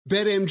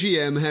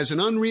BetMGM has an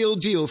unreal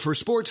deal for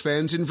sports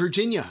fans in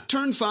Virginia.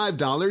 Turn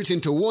 $5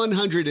 into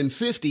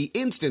 $150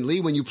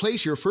 instantly when you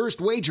place your first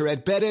wager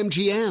at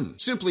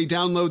BetMGM. Simply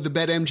download the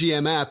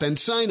BetMGM app and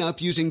sign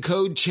up using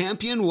code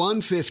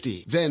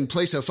CHAMPION150. Then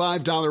place a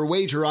 $5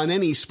 wager on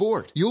any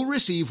sport. You'll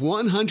receive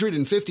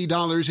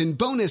 $150 in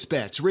bonus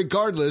bets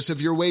regardless of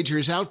your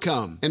wager's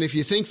outcome. And if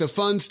you think the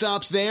fun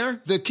stops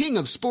there, the King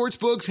of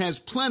Sportsbooks has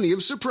plenty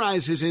of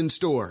surprises in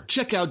store.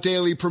 Check out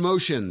daily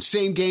promotions,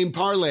 same-game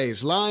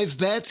parlays, live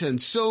bets,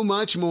 and so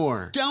much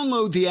more.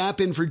 Download the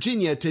app in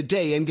Virginia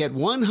today and get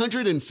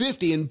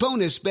 $150 in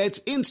bonus bets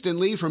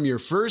instantly from your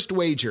first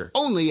wager.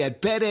 Only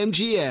at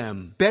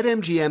BetMGM.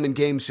 BetMGM and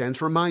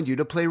GameSense remind you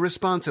to play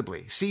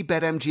responsibly. See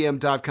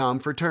BetMGM.com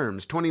for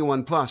terms.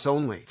 21 plus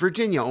only.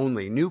 Virginia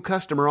only. New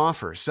customer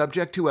offer.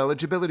 Subject to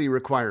eligibility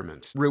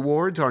requirements.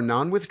 Rewards are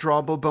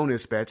non-withdrawable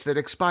bonus bets that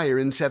expire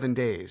in 7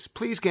 days.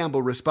 Please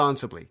gamble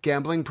responsibly.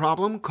 Gambling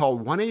problem? Call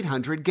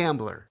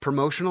 1-800-GAMBLER.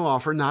 Promotional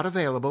offer not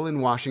available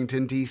in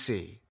Washington,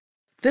 D.C.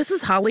 This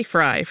is Holly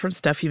Fry from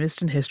Stuff You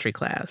Missed in History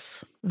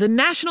class. The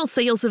national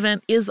sales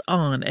event is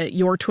on at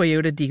your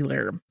Toyota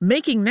dealer,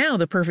 making now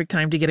the perfect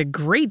time to get a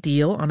great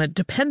deal on a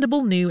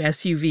dependable new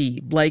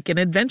SUV, like an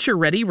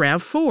adventure-ready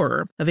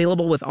RAV4.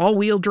 Available with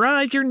all-wheel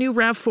drive, your new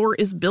RAV4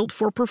 is built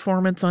for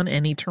performance on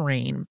any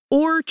terrain.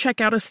 Or check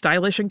out a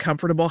stylish and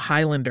comfortable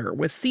Highlander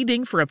with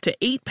seating for up to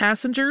 8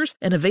 passengers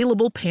and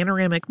available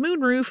panoramic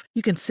moonroof.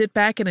 You can sit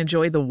back and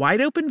enjoy the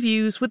wide-open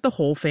views with the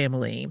whole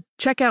family.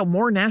 Check out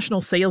more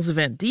national sales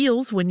event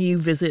deals when you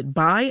visit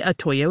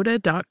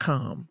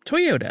buyatoyota.com.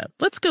 Toyota,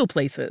 let's go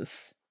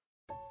places.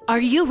 Are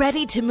you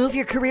ready to move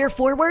your career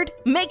forward?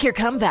 Make your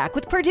comeback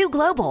with Purdue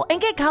Global and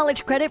get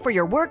college credit for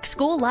your work,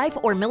 school, life,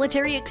 or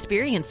military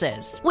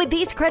experiences. With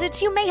these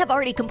credits, you may have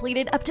already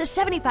completed up to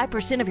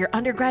 75% of your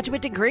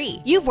undergraduate degree.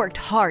 You've worked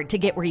hard to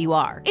get where you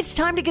are. It's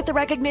time to get the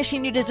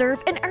recognition you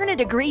deserve and earn a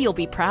degree you'll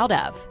be proud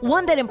of.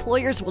 One that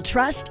employers will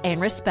trust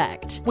and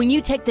respect. When you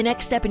take the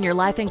next step in your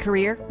life and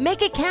career,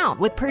 make it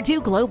count with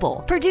Purdue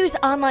Global, Purdue's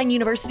online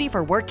university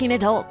for working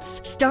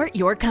adults. Start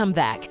your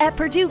comeback at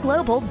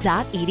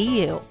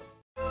purdueglobal.edu.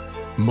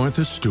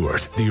 Martha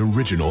Stewart, the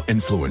original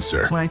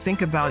influencer. When I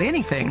think about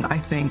anything, I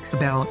think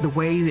about the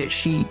way that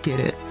she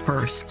did it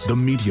first. The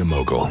media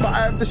mogul.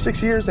 5 to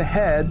 6 years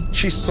ahead,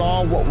 she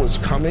saw what was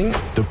coming.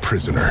 The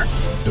prisoner.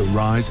 The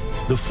rise,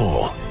 the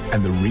fall,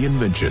 and the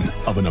reinvention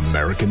of an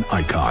American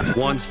icon.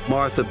 Once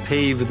Martha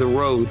paved the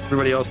road,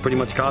 everybody else pretty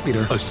much copied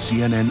her. A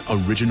CNN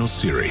original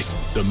series,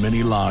 The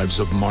Many Lives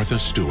of Martha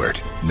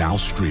Stewart, now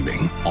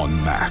streaming on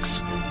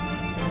Max.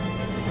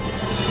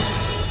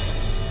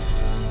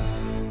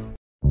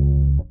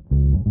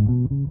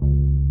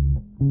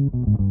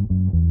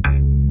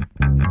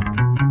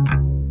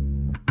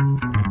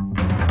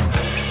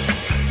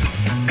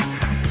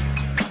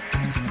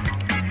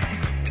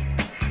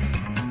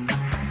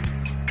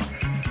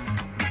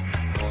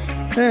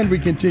 And we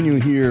continue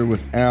here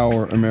with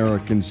Our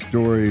American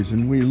Stories,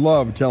 and we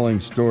love telling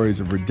stories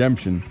of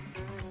redemption,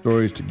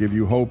 stories to give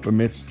you hope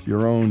amidst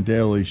your own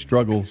daily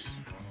struggles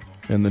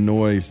and the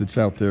noise that's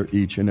out there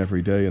each and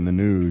every day in the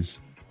news.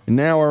 And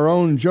now our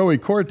own Joey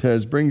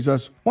Cortez brings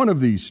us one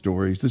of these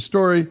stories, the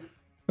story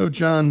of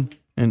John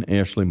and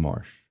Ashley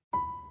Marsh.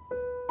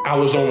 I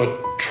was on a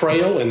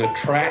trail in a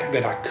track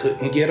that I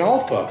couldn't get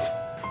off of.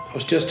 I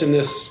was just in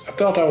this, I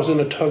felt I was in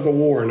a tug of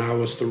war and I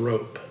was the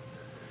rope.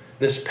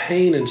 This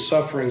pain and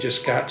suffering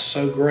just got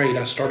so great,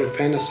 I started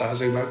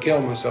fantasizing about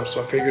killing myself.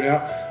 So I figured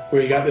out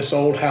where you got this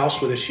old house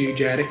with this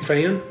huge attic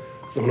fan.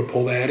 I'm gonna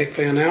pull the attic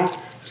fan out,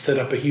 set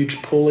up a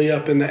huge pulley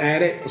up in the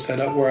attic, set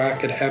up where I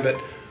could have it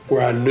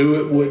where I knew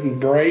it wouldn't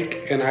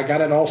break, and I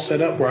got it all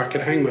set up where I could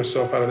hang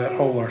myself out of that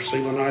hole. Our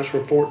ceiling heights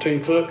were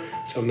 14 foot,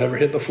 so I'll never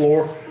hit the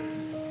floor.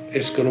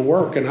 It's gonna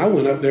work, and I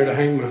went up there to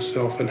hang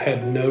myself and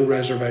had no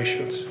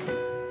reservations.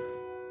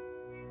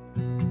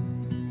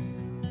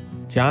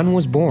 John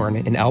was born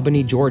in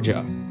Albany,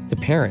 Georgia, to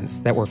parents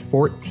that were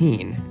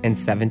 14 and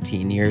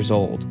 17 years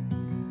old.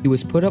 He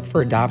was put up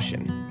for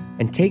adoption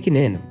and taken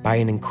in by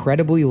an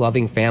incredibly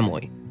loving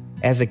family.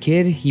 As a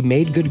kid, he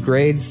made good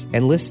grades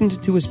and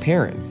listened to his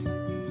parents.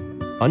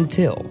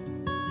 Until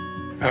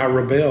I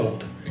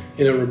rebelled.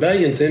 You know,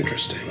 rebellion's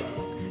interesting.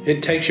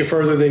 It takes you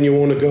further than you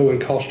want to go and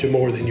costs you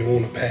more than you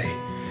want to pay.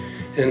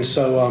 And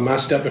so I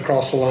stepped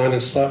across the line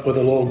and slept with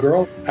a little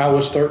girl. I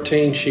was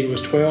 13, she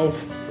was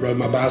 12. Rode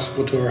my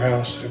bicycle to her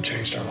house and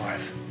changed her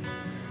life.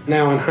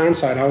 Now in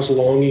hindsight, I was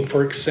longing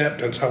for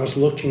acceptance. I was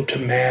looking to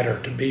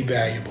matter, to be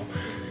valuable.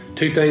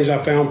 2 things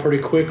I found pretty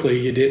quickly: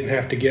 you didn't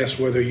have to guess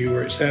whether you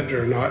were accepted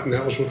or not, and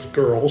that was with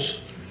girls.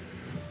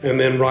 And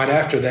then right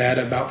after that,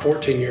 about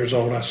 14 years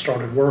old, I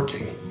started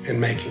working and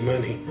making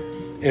money.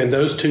 And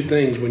those 2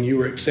 things, when you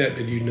were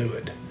accepted, you knew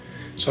it.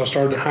 So I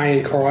started a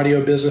high-end car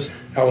audio business.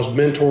 I was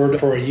mentored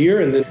for a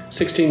year, and then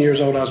 16 years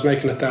old, I was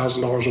making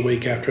 $1,000 a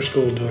week after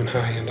school doing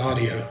high-end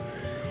audio.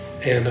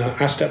 And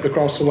I stepped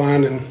across the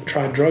line and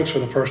tried drugs for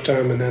the first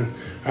time, and then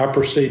I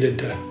proceeded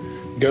to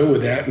go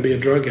with that and be a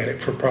drug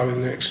addict for probably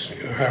the next,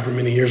 however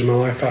many years of my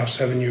life, 5,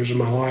 7 years of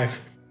my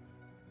life.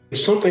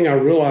 Something I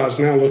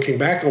realize now looking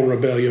back on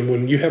rebellion,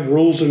 when you have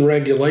rules and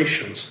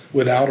regulations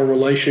without a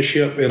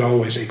relationship, it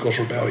always equals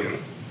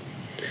rebellion.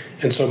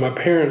 And so my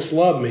parents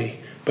loved me,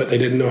 but they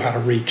didn't know how to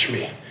reach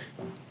me.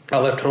 I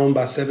left home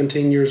by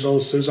 17 years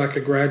old as soon as I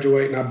could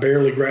graduate, and I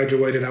barely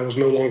graduated. I was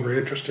no longer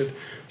interested.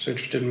 I was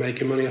interested in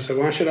making money. I said,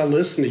 why should I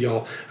listen to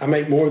y'all? I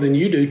make more than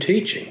you do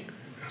teaching.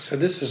 I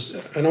said,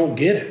 I don't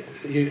get it.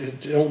 You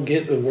don't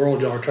get the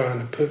world y'all are trying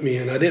to put me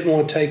in. I didn't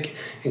want to take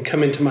and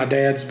come into my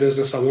dad's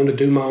business. I wanted to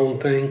do my own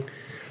thing.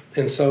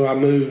 And so I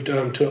moved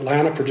to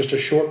Atlanta for just a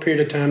short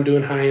period of time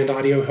doing high-end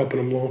audio, helping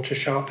them launch a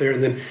shop there,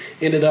 and then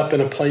ended up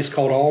in a place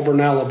called Auburn,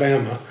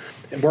 Alabama,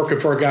 and working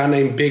for a guy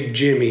named Big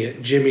Jimmy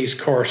at Jimmy's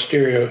Car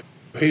Stereo.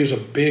 He was a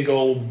big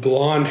old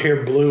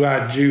blonde-haired,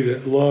 blue-eyed Jew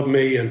that loved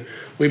me, and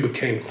we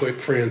became quick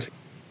friends.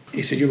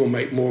 He said, you're going to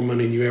make more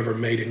money than you ever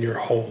made in your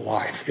whole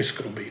life. It's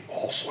going to be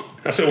awesome.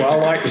 I said, well, I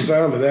like the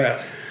sound of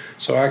that.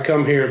 So I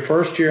come here.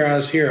 First year I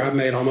was here, I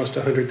made almost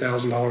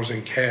 $100,000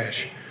 in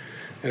cash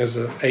as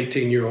an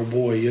 18-year-old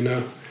boy, you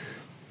know.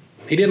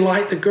 He didn't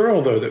like the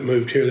girl, though, that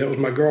moved here. That was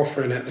my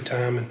girlfriend at the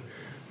time and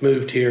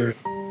moved here.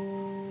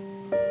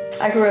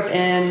 I grew up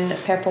in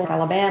Pepperell,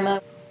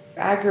 Alabama.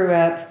 I grew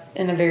up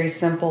in a very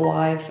simple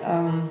life.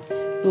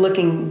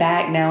 Looking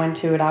back now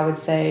into it, I would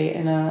say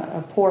in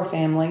a poor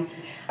family.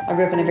 I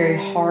grew up in a very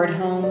hard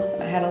home.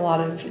 I had a lot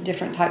of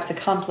different types of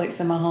conflicts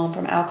in my home,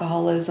 from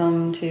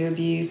alcoholism to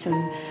abuse.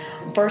 And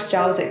first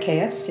job was at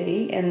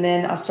KFC, and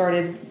then I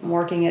started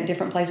working at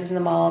different places in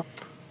the mall.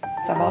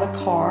 So I bought a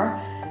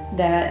car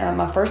that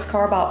my first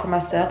car I bought for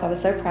myself. I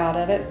was so proud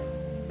of it.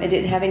 It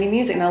didn't have any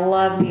music, and I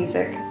love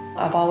music.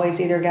 I've always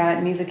either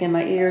got music in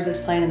my ears, it's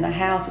playing in the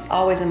house, it's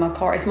always in my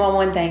car. It's my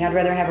one thing. I'd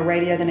rather have a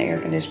radio than an air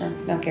conditioner.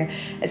 I don't care.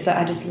 And so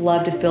I just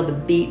love to feel the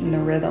beat and the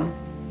rhythm,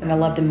 and I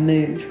love to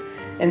move.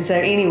 And so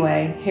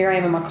anyway, here I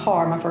am in my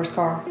car, my first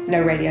car,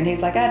 no radio. And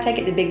he's like, take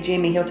it to Big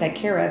Jimmy, he'll take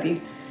care of you.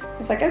 I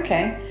was like,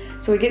 okay.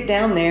 So we get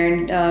down there,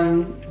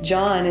 and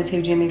John is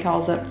who Jimmy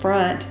calls up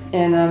front,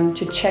 and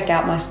to check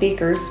out my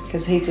speakers,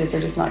 because he says they're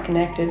just not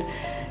connected.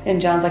 And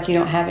John's like, you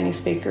don't have any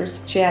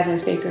speakers. She has no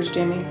speakers,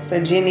 Jimmy.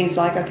 So Jimmy's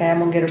like, okay, I'm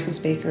gonna get her some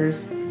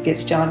speakers.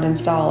 Gets John to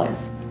install it.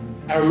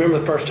 I remember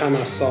the first time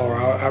I saw her,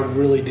 I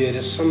really did.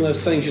 It's some of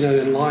those things, you know,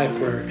 in life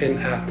where, and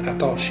I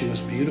thought she was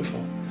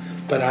beautiful.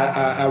 But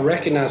I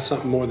recognized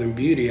something more than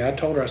beauty. I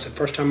told her, I said,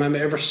 first time I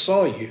ever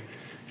saw you,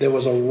 there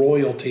was a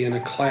royalty and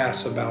a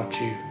class about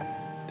you,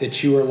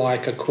 that you were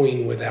like a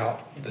queen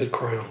without the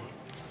crown.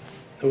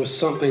 There was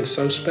something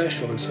so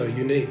special and so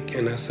unique.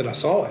 And I said, I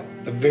saw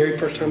it the very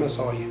first time I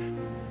saw you.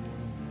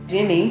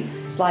 Jimmy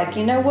is like,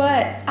 you know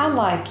what? I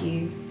like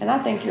you, and I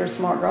think you're a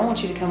smart girl. I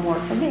want you to come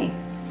work for me.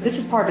 This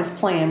is part of his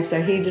plan. So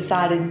he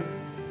decided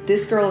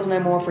this girl is no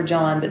more for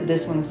John, but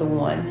this one's the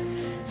one.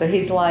 So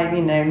he's like,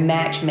 you know,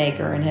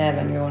 matchmaker in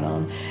heaven going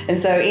on. And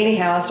so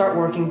anyhow, I start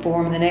working for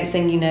him, and the next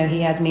thing you know,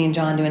 he has me and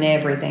John doing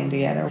everything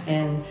together.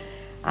 And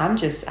I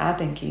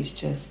think he's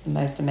just the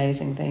most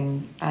amazing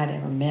thing I'd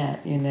ever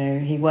met. You know,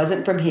 he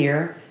wasn't from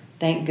here,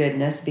 thank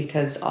goodness,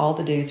 because all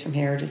the dudes from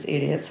here are just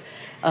idiots,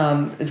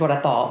 is what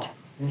I thought.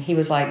 And he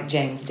was like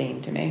James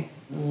Dean to me,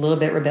 a little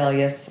bit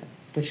rebellious,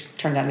 which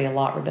turned out to be a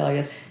lot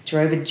rebellious.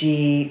 Drove a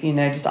Jeep, you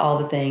know, just all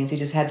the things. He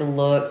just had the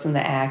looks and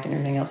the act and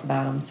everything else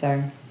about him.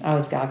 So I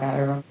was gaga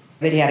over him.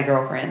 But he had a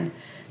girlfriend,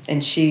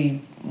 and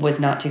she was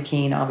not too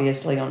keen,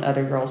 obviously, on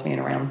other girls being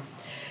around.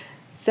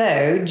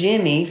 So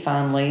Jimmy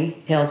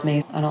finally tells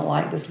me, I don't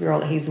like this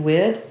girl that he's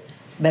with,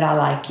 but I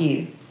like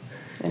you.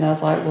 And I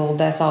was like, well,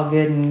 that's all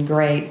good and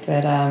great,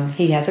 but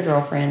he has a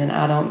girlfriend, and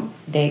I don't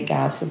date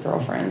guys with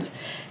girlfriends.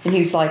 And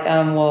he's like,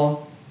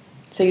 well,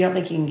 so you don't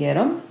think you can get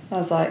them? I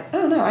was like,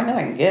 oh, no, I know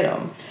I can get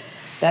them.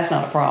 That's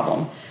not a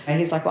problem. And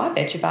he's like, well, I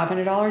bet you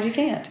 $500 you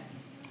can't.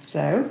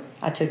 So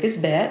I took his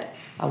bet,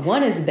 I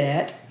won his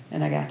bet,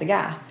 and I got the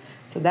guy.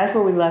 So that's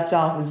where we left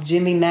off, was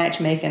Jimmy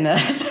matchmaking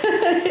us.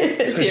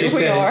 So here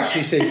we are.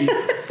 She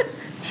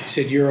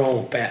said, you're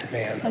on, fat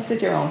man. I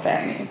said, you're on,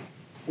 fat man.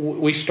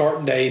 We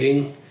start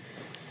dating.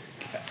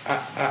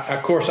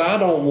 Of course, I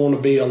don't want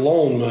to be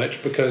alone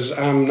much because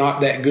I'm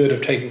not that good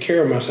of taking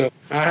care of myself.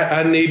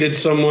 I needed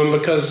someone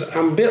because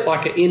I'm a bit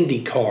like an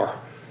Indy car.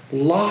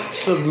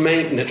 Lots of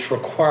maintenance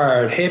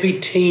required, heavy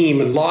team,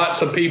 and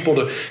lots of people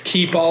to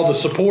keep all the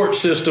support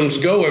systems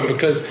going,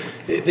 because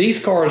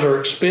these cars are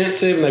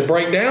expensive and they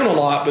break down a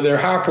lot, but they're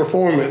high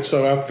performance.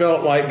 So I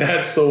felt like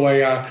that's the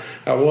way I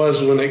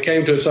was when it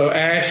came to it. So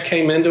Ash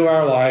came into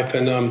our life,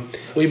 and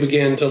we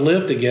began to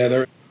live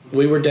together.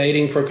 We were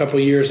dating for a couple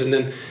of years, and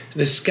then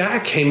this guy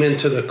came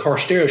into the car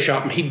stereo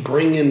shop, and he'd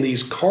bring in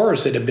these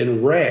cars that had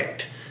been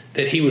wrecked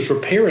that he was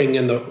repairing,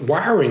 and the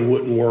wiring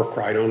wouldn't work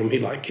right on them.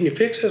 He'd like, can you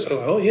fix this? I was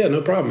like, oh, yeah, no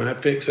problem.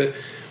 I'd fix it.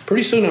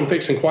 Pretty soon I'm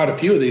fixing quite a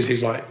few of these.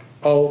 He's like,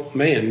 oh,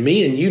 man,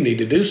 me and you need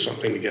to do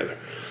something together.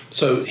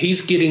 So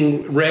he's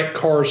getting wrecked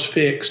cars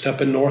fixed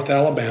up in North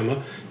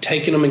Alabama,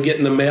 taking them and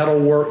getting the metal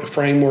work, the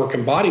framework,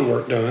 and body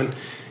work done,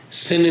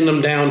 sending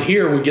them down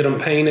here. We get them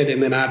painted,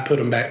 and then I'd put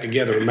them back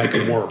together and make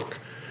them work.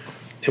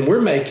 And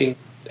we're making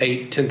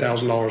 $8,000,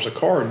 $10,000 a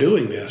car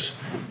doing this.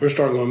 We're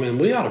starting going, man,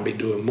 we ought to be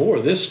doing more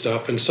of this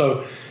stuff. And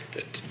so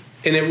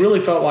And it really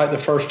felt like the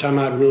first time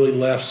I'd really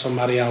left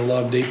somebody I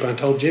loved deep. I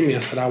told Jimmy, I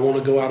said, I want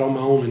to go out on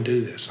my own and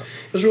do this.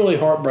 It was really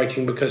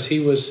heartbreaking because he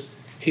was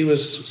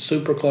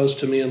super close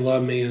to me and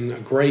loved me and a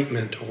great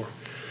mentor.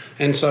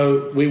 And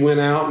so we went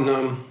out and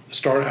I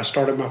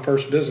started my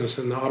first business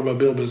in the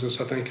automobile business.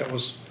 I think I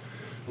was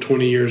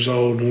 20 years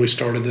old when we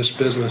started this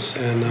business.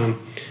 And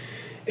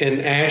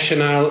Ash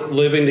and I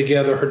living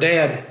together, her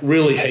dad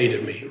really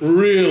hated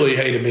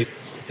me.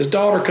 His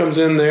daughter comes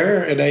in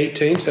there at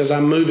 18, says,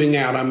 I'm moving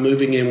out, I'm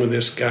moving in with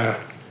this guy.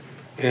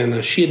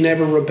 And she had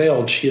never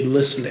rebelled. She had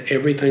listened to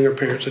everything her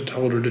parents had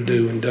told her to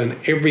do and done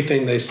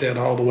everything they said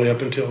all the way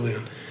up until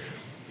then.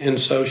 And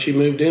so she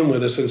moved in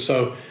with us. And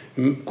so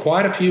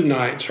quite a few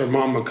nights her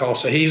mom would call,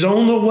 say, he's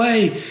on the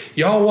way.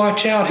 Y'all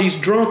watch out. He's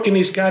drunk and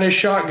he's got his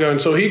shotgun.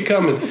 So he'd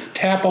come and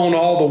tap on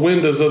all the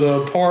windows of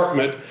the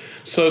apartment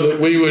so that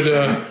we would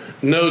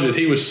know that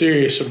he was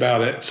serious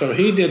about it. So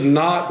he did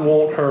not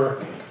want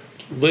her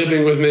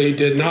living with me,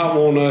 did not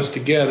want us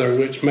together,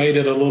 which made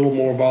it a little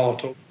more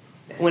volatile.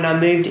 When I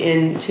moved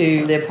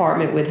into the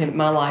apartment with him,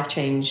 my life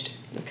changed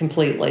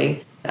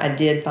completely. I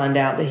did find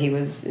out that he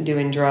was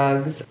doing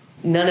drugs.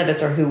 None of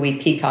us are who we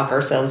peacock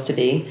ourselves to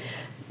be.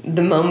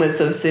 The moments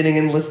of sitting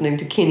and listening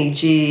to Kenny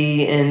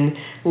G and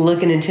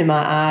looking into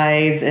my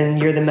eyes and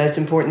you're the most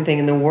important thing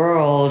in the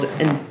world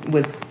and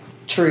was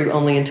true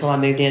only until I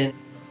moved in.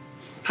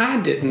 I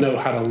didn't know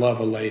how to love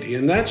a lady,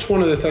 and that's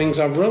one of the things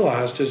I've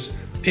realized is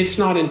it's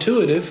not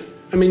intuitive.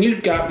 I mean,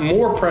 you've got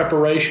more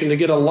preparation to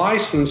get a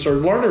license or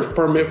learner's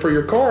permit for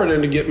your car than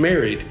to get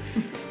married.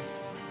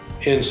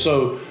 And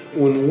so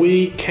when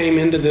we came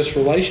into this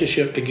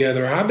relationship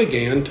together, I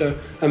began to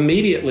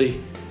immediately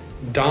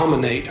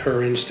dominate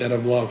her instead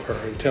of love her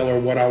and tell her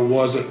what I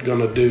wasn't going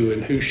to do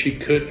and who she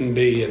couldn't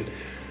be.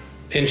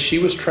 And she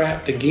was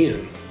trapped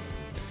again.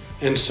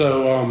 And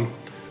so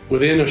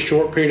within a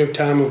short period of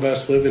time of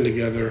us living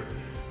together,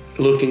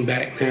 looking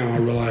back now, I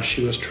realized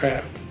she was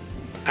trapped.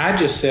 I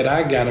just said,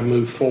 I got to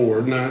move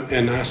forward.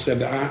 And I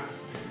said,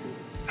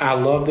 I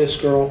love this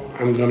girl.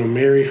 I'm going to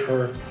marry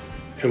her,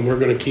 and we're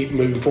going to keep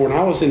moving forward. And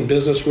I was in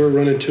business. We were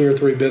running 2 or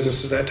 3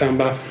 businesses at that time.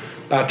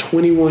 By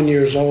 21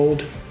 years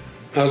old,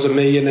 I was $1.5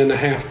 million in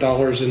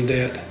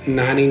debt,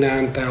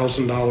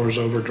 $99,000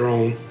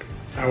 overdrawn.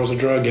 I was a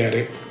drug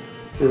addict.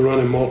 We were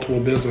running multiple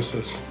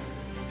businesses,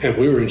 and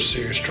we were in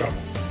serious trouble.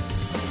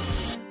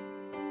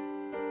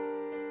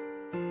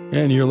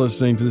 And you're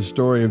listening to the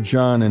story of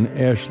John and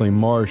Ashley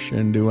Marsh.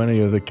 And do any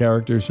of the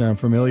characters sound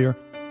familiar?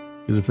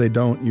 Because if they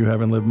don't, you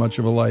haven't lived much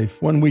of a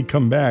life. When we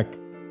come back,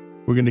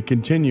 we're going to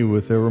continue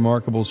with their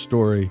remarkable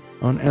story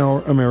on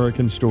Our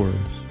American Stories.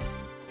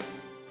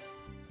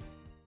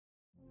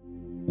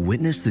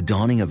 Witness the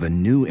dawning of a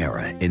new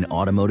era in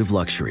automotive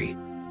luxury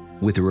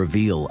with a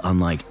reveal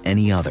unlike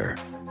any other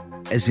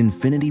as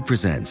Infiniti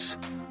presents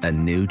a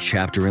new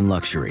chapter in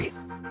luxury,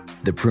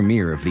 the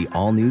premiere of the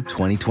all-new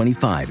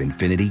 2025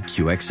 Infiniti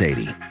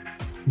QX80.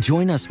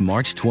 Join us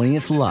March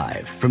 20th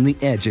live from the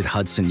Edge at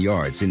Hudson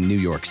Yards in New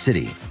York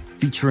City,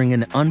 featuring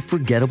an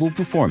unforgettable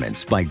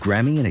performance by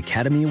Grammy and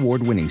Academy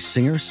Award-winning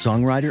singer,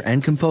 songwriter,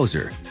 and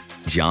composer,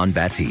 Jon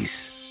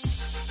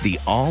Batiste. The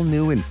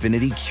all-new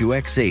Infiniti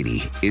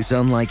QX80 is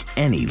unlike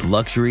any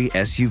luxury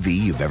SUV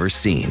you've ever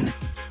seen.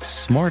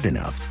 Smart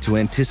enough to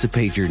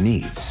anticipate your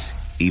needs,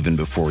 even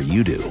before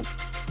you do.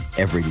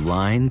 Every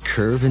line,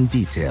 curve, and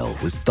detail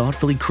was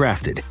thoughtfully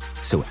crafted,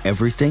 so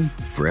everything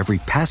for every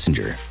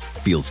passenger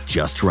feels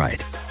just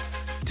right.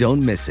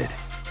 Don't miss it.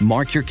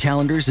 Mark your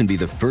calendars and be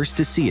the first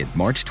to see it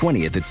March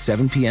 20th at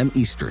 7 p.m.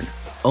 Eastern,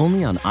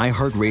 only on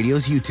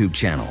iHeartRadio's YouTube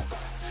channel.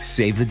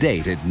 Save the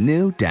date at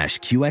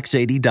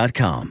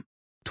new-QX80.com.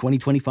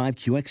 2025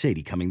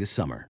 QX80 coming this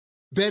summer.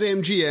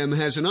 BetMGM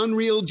has an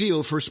unreal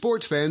deal for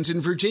sports fans in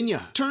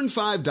Virginia. Turn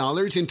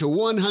 $5 into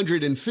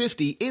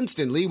 $150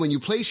 instantly when you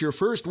place your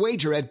first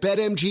wager at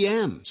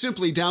BetMGM.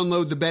 Simply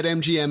download the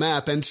BetMGM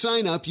app and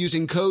sign up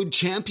using code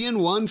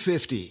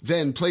CHAMPION150.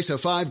 Then place a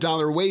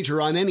 $5 wager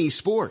on any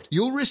sport.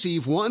 You'll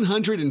receive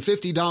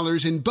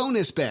 $150 in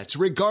bonus bets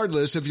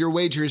regardless of your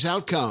wager's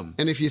outcome.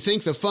 And if you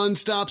think the fun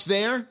stops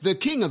there, the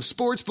king of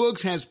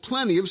sportsbooks has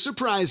plenty of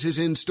surprises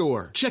in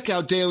store. Check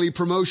out daily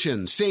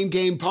promotions,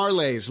 same-game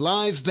parlays,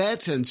 live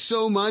bets, and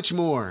so much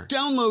more.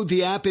 Download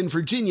the app in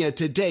Virginia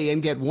today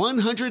and get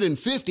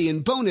 $150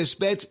 in bonus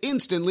bets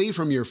instantly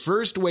from your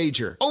first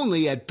wager.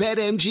 Only at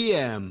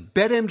BetMGM.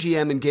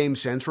 BetMGM and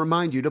GameSense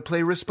remind you to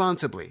play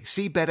responsibly.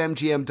 See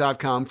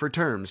BetMGM.com for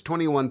terms.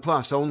 21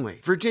 plus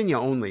only. Virginia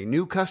only.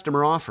 New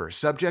customer offer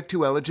subject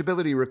to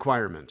eligibility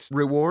requirements.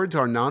 Rewards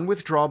are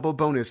non-withdrawable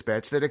bonus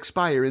bets that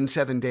expire in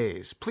 7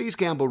 days. Please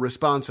gamble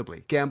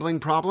responsibly. Gambling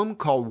problem?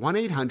 Call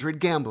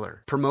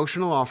 1-800-GAMBLER.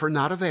 Promotional offer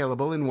not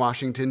available in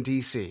Washington,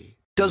 D.C.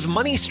 Does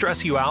money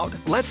stress you out?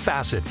 Let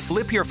Facet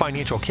flip your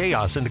financial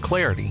chaos into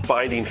clarity.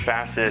 Finding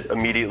Facet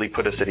immediately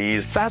put us at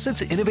ease.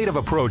 Facet's innovative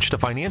approach to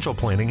financial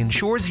planning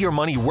ensures your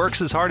money works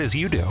as hard as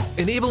you do,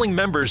 enabling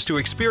members to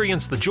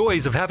experience the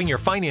joys of having your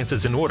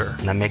finances in order.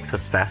 And that makes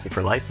us Facet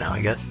for life now,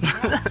 I guess.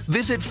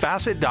 Visit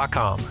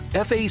Facet.com,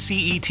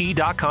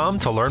 FACET.com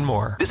to learn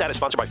more. This ad is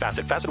sponsored by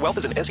Facet. Facet Wealth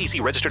is an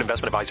SEC registered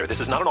investment advisor. This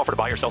is not an offer to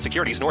buy or sell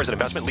securities, nor is it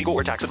investment, legal,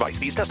 or tax advice.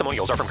 These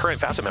testimonials are from current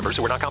Facet members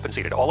who are not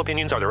compensated. All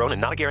opinions are their own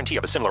and not a guarantee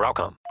of a similar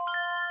outcome.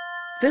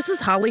 This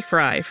is Holly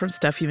Fry from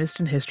Stuff You Missed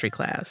in History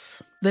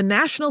Class. The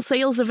national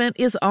sales event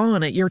is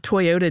on at your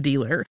Toyota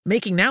dealer,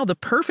 making now the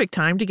perfect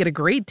time to get a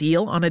great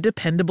deal on a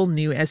dependable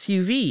new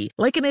SUV,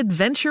 like an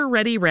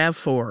adventure-ready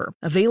RAV4.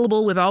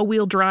 Available with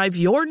all-wheel drive,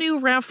 your new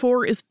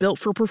RAV4 is built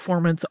for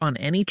performance on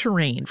any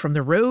terrain, from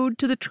the road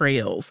to the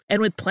trails.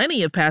 And with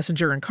plenty of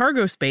passenger and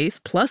cargo space,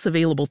 plus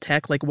available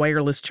tech like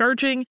wireless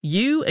charging,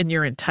 you and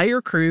your entire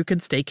crew can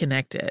stay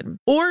connected.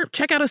 Or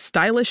check out a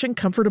stylish and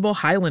comfortable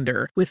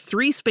Highlander with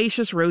 3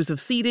 spacious rows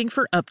of seating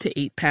for up to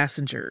 8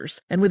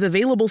 passengers. And with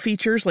available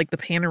features like the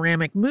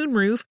panoramic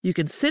moonroof, you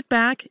can sit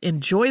back,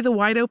 enjoy the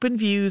wide open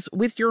views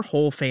with your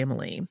whole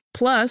family.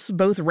 Plus,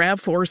 both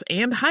RAV4s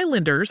and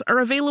Highlanders are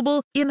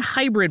available in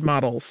hybrid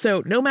models,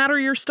 so no matter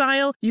your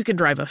style, you can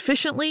drive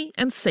efficiently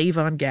and save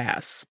on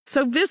gas.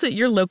 So visit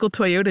your local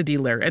Toyota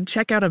dealer and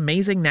check out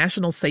amazing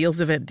national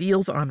sales event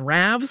deals on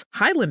RAVs,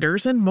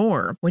 Highlanders, and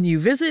more when you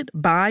visit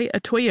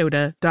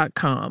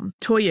buyatoyota.com.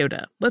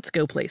 Toyota, let's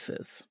go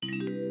places.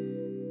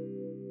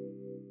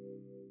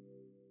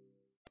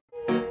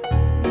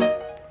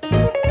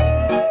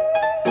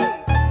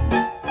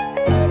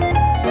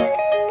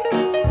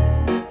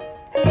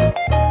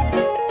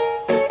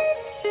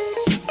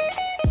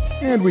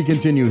 And we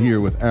continue here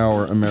with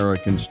Our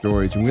American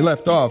Stories. And we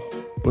left off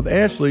with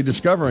Ashley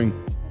discovering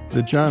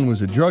that John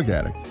was a drug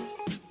addict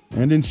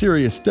and in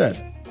serious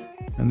debt.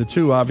 And the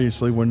two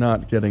obviously were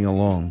not getting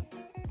along.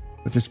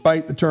 But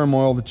despite the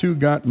turmoil, the two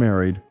got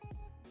married.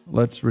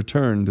 Let's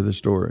return to the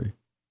story.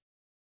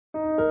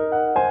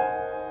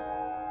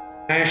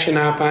 Ash and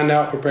I find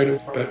out we're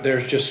pregnant, but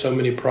there's just so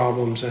many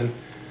problems. And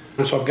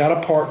so I've got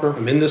a partner.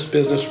 I'm in this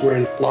business. We're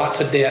in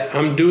lots of debt.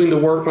 I'm doing the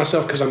work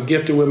myself because I'm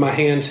gifted with my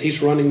hands.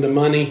 He's running the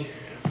money.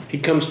 He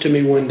comes to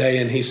me one day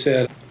and he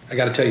said, I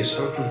got to tell you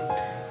something.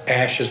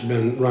 Ash has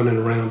been running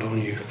around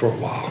on you for a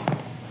while.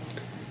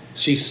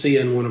 She's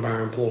seeing one of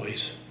our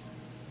employees.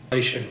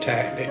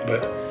 Tactic,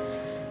 but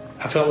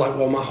I felt like,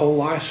 well, my whole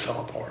life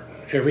fell apart.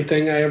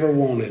 Everything I ever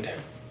wanted.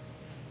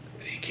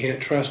 You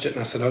can't trust it.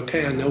 And I said,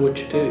 okay, I know what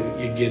you do.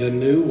 You get a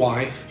new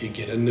wife, you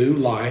get a new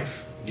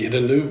life, get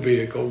a new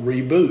vehicle,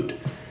 reboot.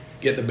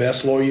 Get the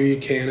best lawyer you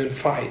can and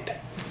fight.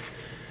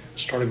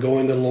 Started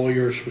going to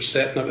lawyers, we're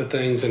setting up the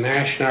things, and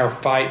Ash and I are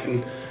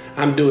fighting.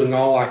 I'm doing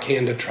all I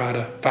can to try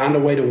to find a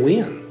way to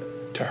win,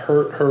 to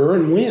hurt her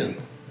and win.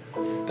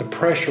 The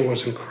pressure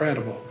was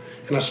incredible.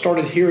 And I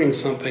started hearing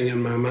something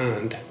in my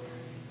mind,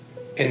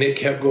 and it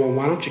kept going,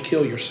 why don't you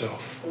kill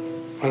yourself?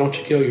 Why don't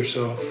you kill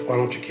yourself? Why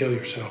don't you kill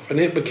yourself? And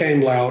it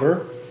became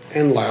louder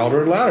and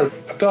louder and louder.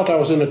 I felt I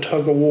was in a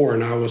tug of war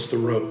and I was the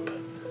rope.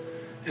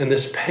 And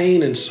this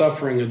pain and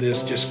suffering of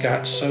this just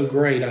got so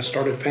great, I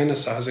started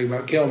fantasizing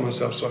about killing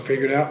myself. So I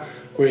figured out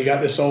where you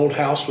got this old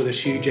house with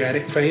this huge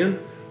attic fan.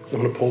 I'm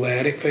going to pull the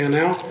attic fan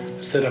out,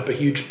 set up a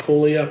huge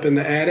pulley up in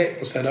the attic,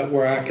 and set up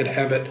where I could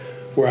have it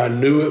where I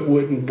knew it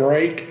wouldn't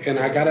break. And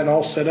I got it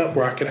all set up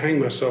where I could hang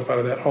myself out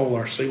of that hole.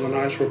 Our ceiling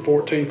heights were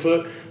 14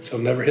 foot, so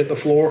I'll never hit the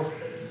floor.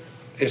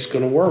 It's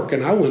going to work.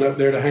 And I went up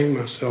there to hang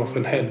myself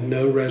and had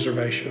no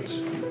reservations.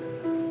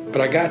 But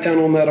I got down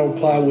on that old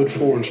plywood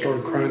floor and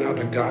started crying out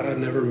to God I'd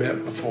never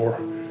met before.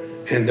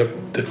 And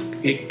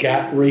it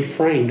got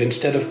reframed.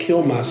 Instead of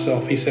kill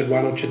myself, he said,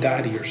 why don't you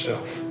die to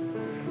yourself?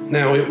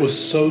 Now, it was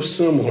so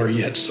similar,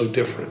 yet so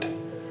different.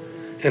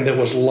 And there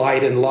was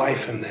light and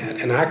life in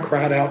that. And I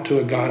cried out to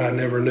a God I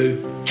never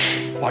knew.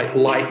 Like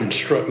lightning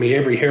struck me.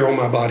 Every hair on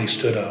my body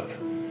stood up.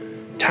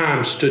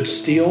 Time stood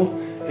still.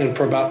 And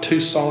for about 2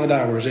 solid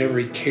hours,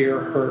 every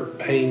care, hurt,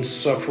 pain,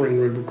 suffering,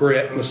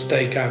 regret,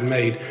 mistake I'd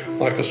made,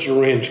 like a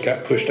syringe,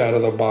 got pushed out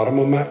of the bottom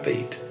of my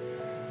feet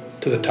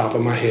to the top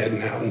of my head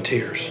and out in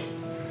tears.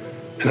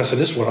 And I said,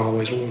 this is what I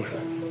always wanted.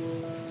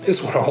 This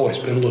is what I've always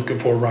been looking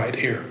for right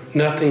here.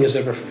 Nothing has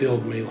ever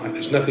filled me like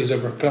this. Nothing's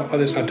ever felt like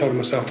this. I told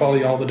myself, follow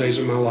you all the days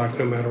of my life,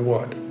 no matter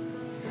what.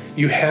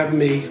 You have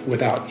me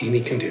without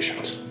any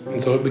conditions.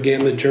 And so it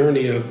began the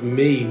journey of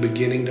me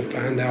beginning to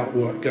find out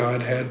what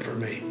God had for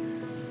me.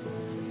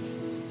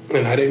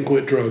 And I didn't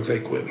quit drugs,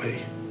 they quit me.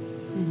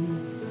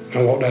 Mm-hmm.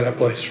 I walked out of that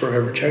place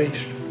forever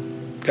changed.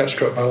 Got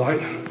struck by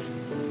lightning.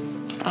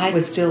 I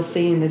was still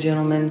seeing the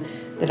gentleman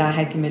that I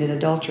had committed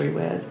adultery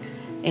with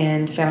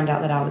and found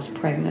out that I was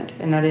pregnant.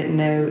 And I didn't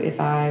know if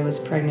I was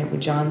pregnant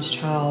with John's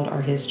child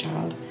or his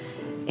child.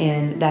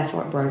 And that's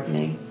what broke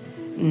me.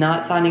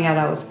 Not finding out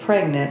I was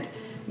pregnant,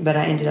 but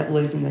I ended up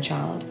losing the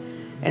child.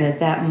 And at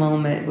that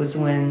moment was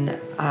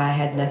when I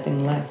had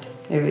nothing left.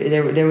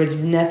 There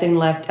was nothing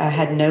left. I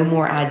had no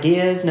more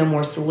ideas, no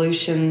more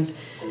solutions,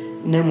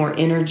 no more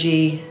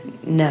energy,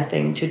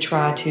 nothing to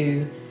try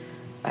to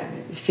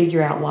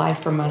figure out life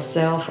for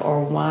myself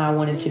or why I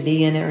wanted to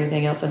be in it or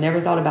anything else. I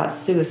never thought about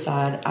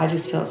suicide. I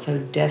just felt so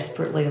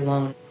desperately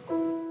alone.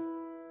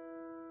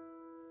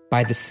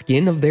 By the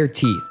skin of their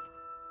teeth,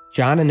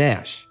 John and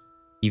Ash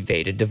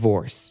evaded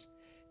divorce.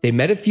 They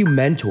met a few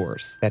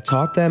mentors that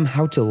taught them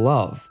how to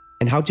love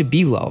and how to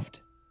be loved,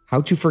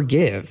 how to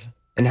forgive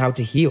and how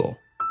to heal.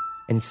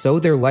 And so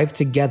their life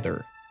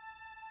together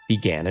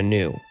began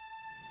anew.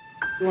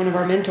 One of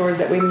our mentors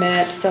that we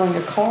met selling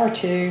a car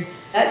to,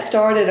 that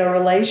started a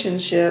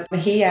relationship.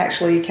 He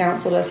actually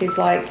counseled us. He's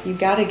like, you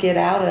got to get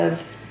out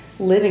of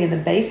living in the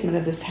basement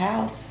of this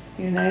house.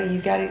 You know,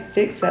 you got to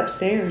fix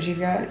upstairs. You've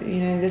got,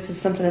 this is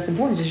something that's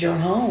important. This is your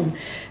home.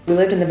 We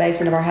lived in the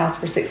basement of our house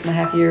for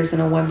 6.5 years in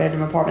a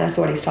one-bedroom apartment. That's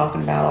what he's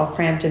talking about, all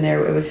cramped in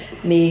there. It was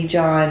me,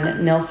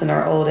 John, Nelson,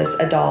 our oldest,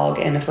 a dog,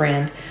 and a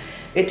friend.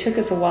 It took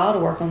us a while to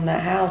work on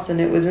that house,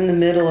 and it was in the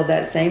middle of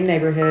that same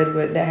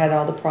neighborhood that had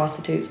all the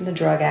prostitutes and the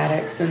drug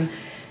addicts and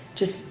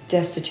just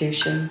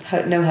destitution,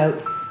 no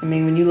hope. I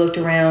mean, when you looked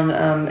around,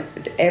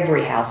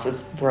 every house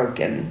was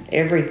broken.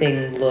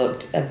 Everything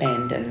looked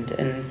abandoned.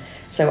 And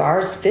so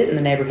ours fit in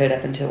the neighborhood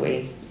up until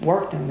we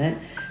worked on it.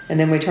 And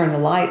then we turned the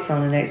lights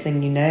on, and the next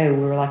thing you know, we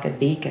were like a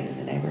beacon in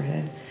the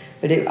neighborhood.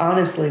 But it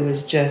honestly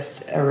was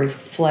just a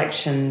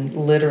reflection,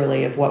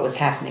 literally, of what was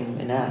happening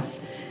in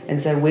us. And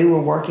so we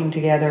were working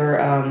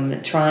together,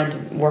 trying to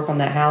work on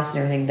that house and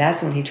everything.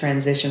 That's when he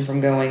transitioned from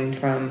going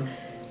from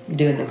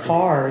doing the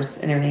cars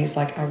and everything. He's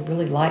like, I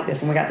really like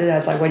this. And we got through that. I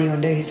was like, what do you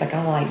want to do? He's like,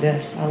 I like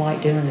this. I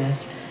like doing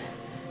this.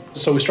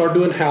 So we started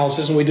doing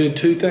houses, and we did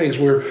two things.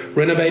 We're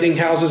renovating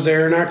houses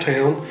there in our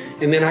town.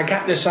 And then I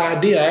got this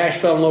idea. Ash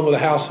fell in love with a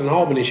house in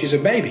Albany. She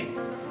said, baby,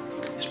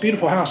 it's a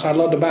beautiful house. I'd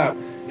love to buy it.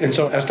 And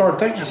so I started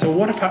thinking, I said,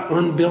 what if I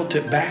unbuilt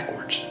it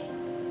backwards?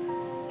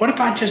 What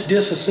if I just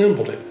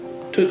disassembled it?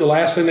 Took the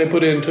last thing they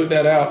put in, took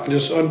that out, and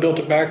just unbuilt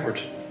it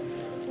backwards.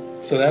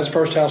 So that's the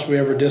first house we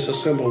ever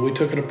disassembled. We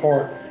took it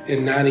apart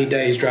in 90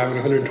 days, driving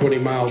 120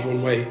 miles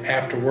one way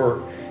after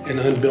work, and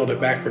unbuilt it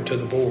backward to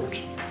the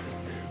boards.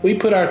 We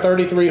put our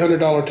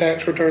 $3,300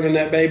 tax return in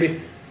that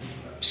baby,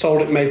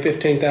 sold it, made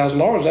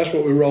 $15,000. That's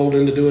what we rolled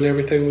into doing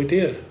everything we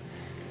did.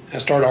 I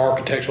started our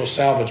architectural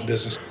salvage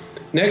business.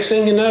 Next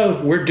thing you know,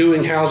 we're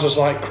doing houses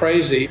like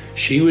crazy.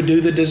 She would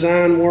do the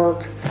design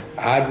work,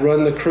 I'd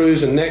run the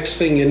crews, and next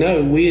thing you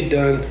know, we had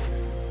done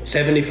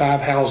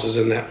 75 houses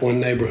in that one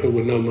neighborhood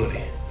with no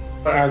money.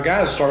 Our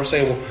guys start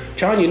saying, well,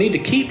 John, you need to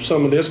keep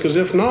some of this, because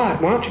if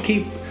not, why don't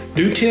you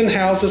do 10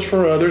 houses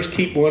for others,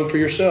 keep one for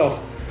yourself.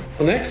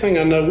 Well, next thing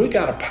I know, we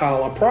got a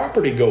pile of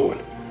property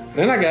going.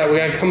 Then we got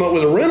to come up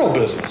with a rental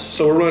business.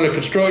 So we're running a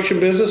construction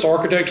business,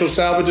 architectural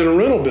salvage, and a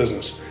rental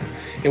business.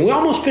 And we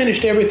almost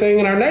finished everything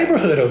in our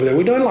neighborhood over there.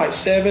 We done like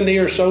 70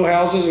 or so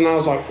houses, and I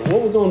was like, well,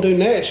 what are we going to do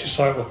next? She's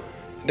like, well,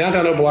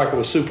 downtown Opelika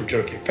was super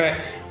junky. In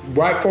fact,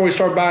 right before we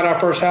started buying our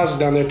first houses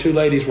down there, 2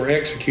 ladies were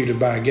executed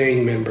by a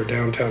gang member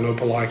downtown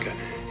Opelika.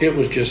 It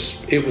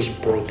was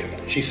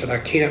broken. She said, I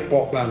can't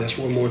walk by this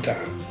one more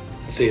time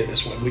and see it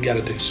this way. We got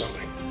to do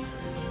something.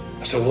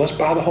 I said, well, let's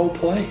buy the whole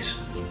place.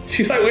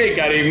 She's like, we ain't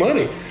got any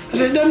money. I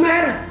said, it doesn't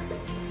matter.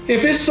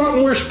 If it's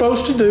something we're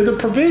supposed to do, the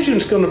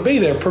provision's going to be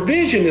there.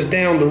 Provision is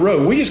down the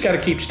road. We just got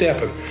to keep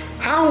stepping.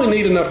 I only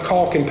need enough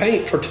caulk and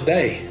paint for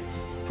today.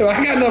 If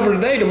I got enough for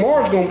today,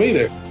 tomorrow's going to be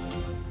there.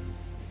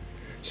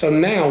 So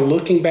now,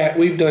 looking back,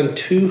 we've done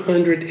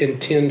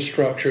 210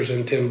 structures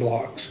in 10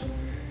 blocks.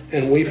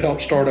 And we've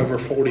helped start over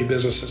 40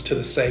 businesses to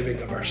the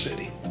saving of our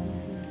city.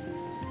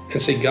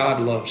 And see, God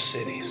loves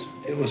cities.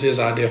 It was his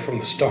idea from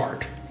the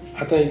start.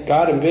 I think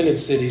God invented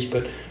cities,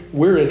 but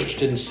we're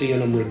interested in seeing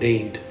them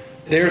redeemed.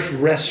 There's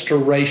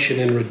restoration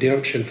and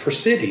redemption for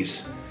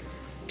cities,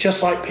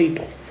 just like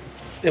people.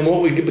 And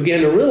what we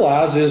began to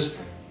realize is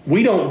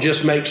we don't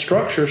just make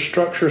structures,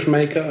 structures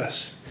make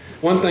us.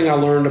 One thing I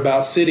learned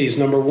about cities,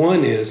 number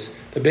one, is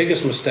the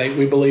biggest mistake,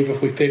 we believe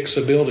if we fix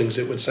the buildings,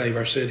 it would save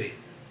our city.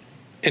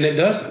 And it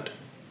doesn't.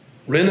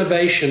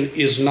 Renovation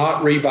is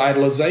not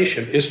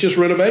revitalization. It's just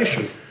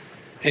renovation.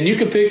 And you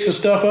can fix the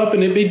stuff up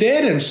and it'd be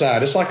dead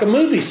inside. It's like a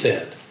movie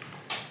set.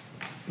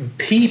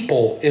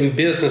 People and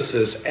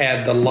businesses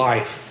add the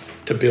life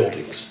to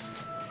buildings.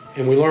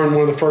 And we learned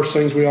one of the first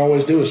things we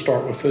always do is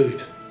start with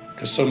food,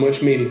 because so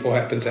much meaningful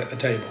happens at the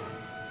table.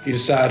 You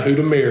decide who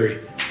to marry,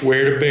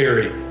 where to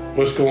bury,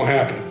 what's going to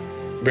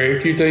happen. Very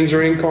few things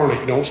are incarnate.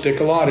 You don't stick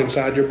a lot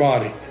inside your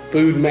body.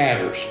 Food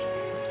matters.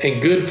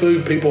 And good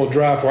food people will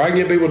drive for. I can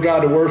get people to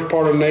drive the worst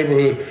part of the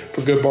neighborhood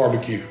for good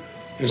barbecue.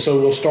 And so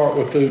we'll start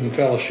with food and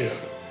fellowship.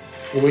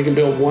 And we can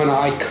build one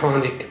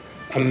iconic,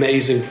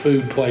 amazing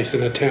food place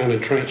in a town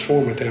and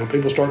transform a town.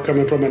 People start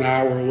coming from an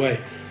hour away.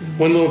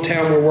 One little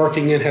town we're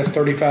working in has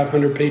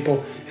 3,500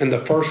 people, and the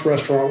first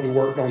restaurant we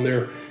worked on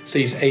there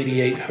sees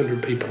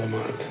 8,800 people a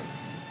month.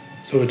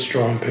 So it's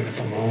drawing people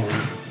from all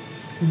around.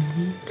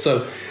 Mm-hmm.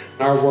 So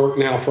our work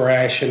now for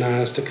Ash and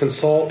I is to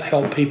consult,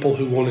 help people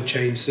who want to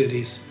change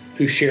cities,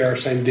 who share our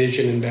same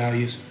vision and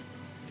values.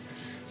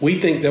 We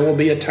think there will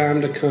be a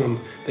time to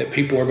come that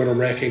people are going to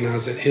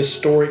recognize that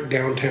historic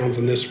downtowns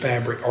in this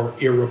fabric are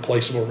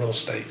irreplaceable real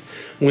estate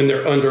when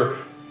they're under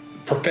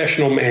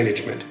professional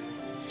management,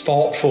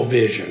 thoughtful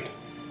vision,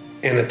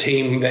 and a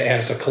team that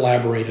has a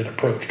collaborated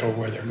approach to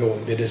where they're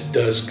going, that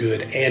does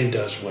good and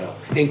does well.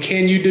 And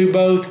can you do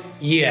both?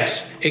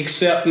 Yes,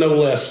 except no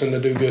less than to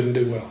do good and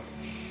do well.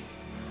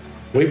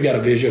 We've got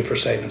a vision for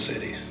saving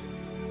cities.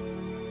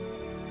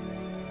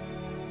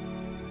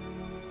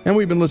 And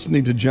we've been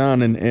listening to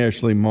John and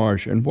Ashley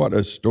Marsh, and what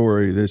a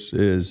story this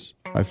is.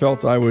 I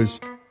felt I was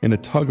in a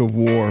tug of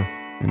war,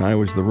 and I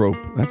was the rope.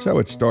 That's how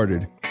it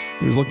started.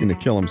 He was looking to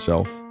kill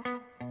himself.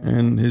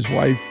 And his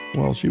wife,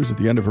 well, she was at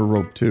the end of her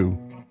rope too.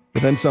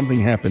 But then something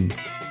happened.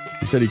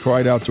 He said he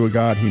cried out to a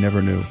God he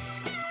never knew.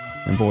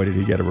 And boy, did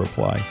he get a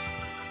reply.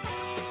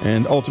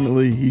 And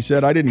ultimately, he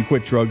said, I didn't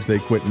quit drugs, they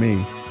quit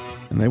me.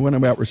 And they went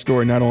about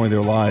restoring not only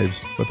their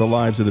lives, but the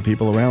lives of the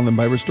people around them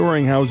by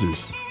restoring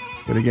houses.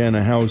 But again,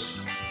 a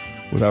house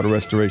without a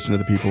restoration of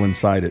the people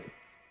inside it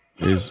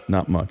is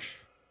not much.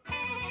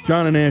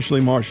 John and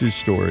Ashley Marsh's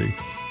story,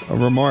 a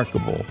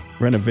remarkable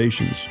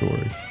renovation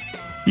story,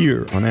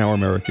 here on Our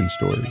American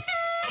Stories.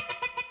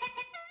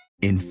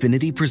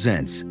 Infiniti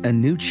presents a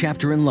new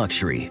chapter in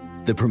luxury,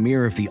 the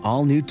premiere of the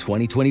all-new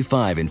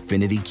 2025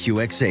 Infiniti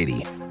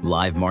QX80,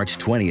 live March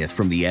 20th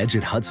from the Edge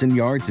at Hudson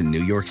Yards in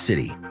New York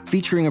City,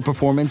 featuring a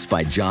performance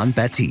by John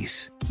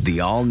Batiste. The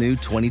all-new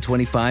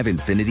 2025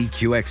 Infiniti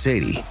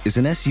QX80 is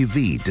an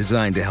SUV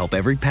designed to help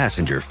every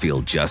passenger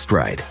feel just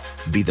right.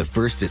 Be the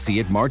first to see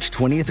it March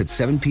 20th at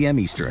 7 p.m.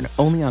 Eastern,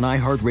 only on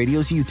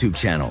iHeartRadio's YouTube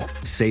channel.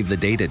 Save the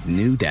date at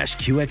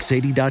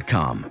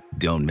new-QX80.com.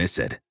 Don't miss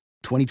it.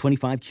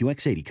 2025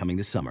 QX80 coming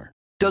this summer.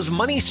 Does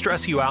money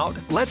stress you out?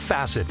 Let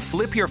Facet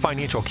flip your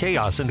financial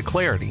chaos into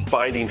clarity.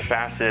 Finding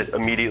Facet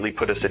immediately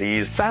put us at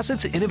ease.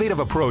 Facet's innovative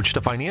approach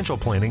to financial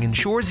planning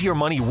ensures your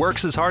money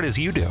works as hard as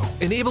you do,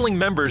 enabling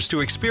members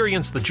to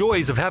experience the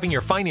joys of having your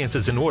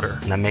finances in order.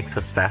 And that makes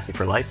us Facet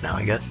for life now,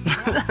 I guess.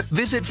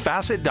 Visit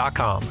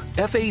Facet.com,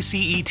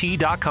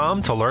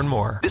 FACET.com to learn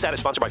more. This ad is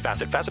sponsored by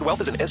Facet. Facet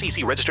Wealth is an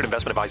SEC registered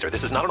investment advisor.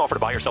 This is not an offer to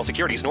buy or sell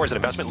securities, nor is it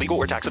investment, legal,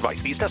 or tax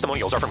advice. These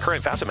testimonials are from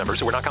current Facet members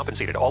who are not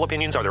compensated. All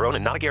opinions are their own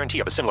and not a guarantee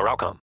of a similar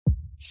outcome.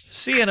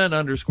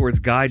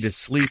 CNN_'s Guide to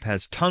Sleep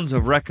has tons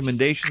of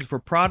recommendations for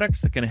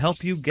products that can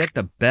help you get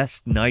the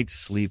best night's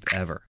sleep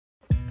ever.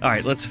 All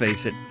right, let's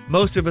face it,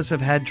 most of us have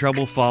had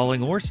trouble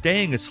falling or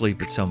staying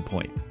asleep at some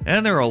point,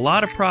 and there are a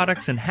lot of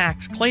products and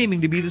hacks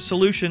claiming to be the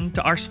solution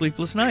to our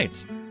sleepless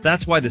nights.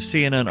 That's why the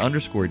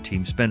CNN_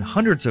 team spend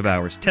hundreds of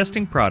hours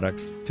testing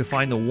products to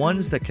find the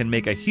ones that can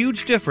make a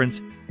huge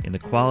difference in the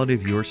quality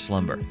of your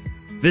slumber.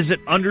 Visit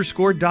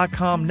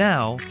underscore.com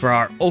now for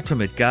our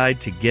ultimate guide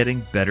to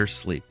getting better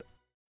sleep.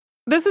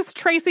 This is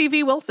Tracy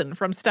V. Wilson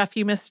from Stuff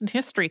You Missed in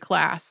History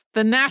class.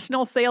 The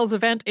national sales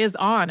event is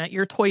on at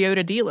your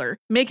Toyota dealer,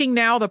 making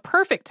now the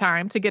perfect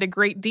time to get a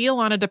great deal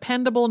on a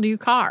dependable new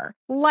car.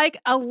 Like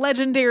a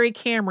legendary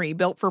Camry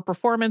built for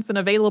performance and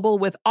available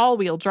with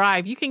all-wheel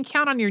drive, you can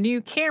count on your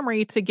new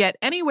Camry to get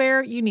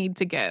anywhere you need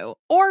to go.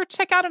 Or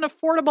check out an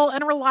affordable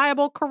and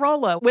reliable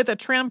Corolla with a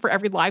trim for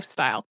every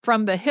lifestyle.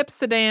 From the hip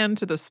sedan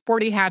to the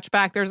sporty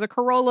hatchback, there's a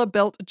Corolla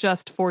built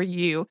just for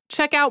you.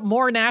 Check out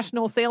more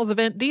national sales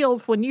event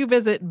deals when you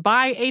visit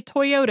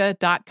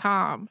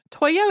buyatoyota.com.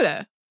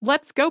 Toyota,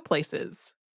 let's go places.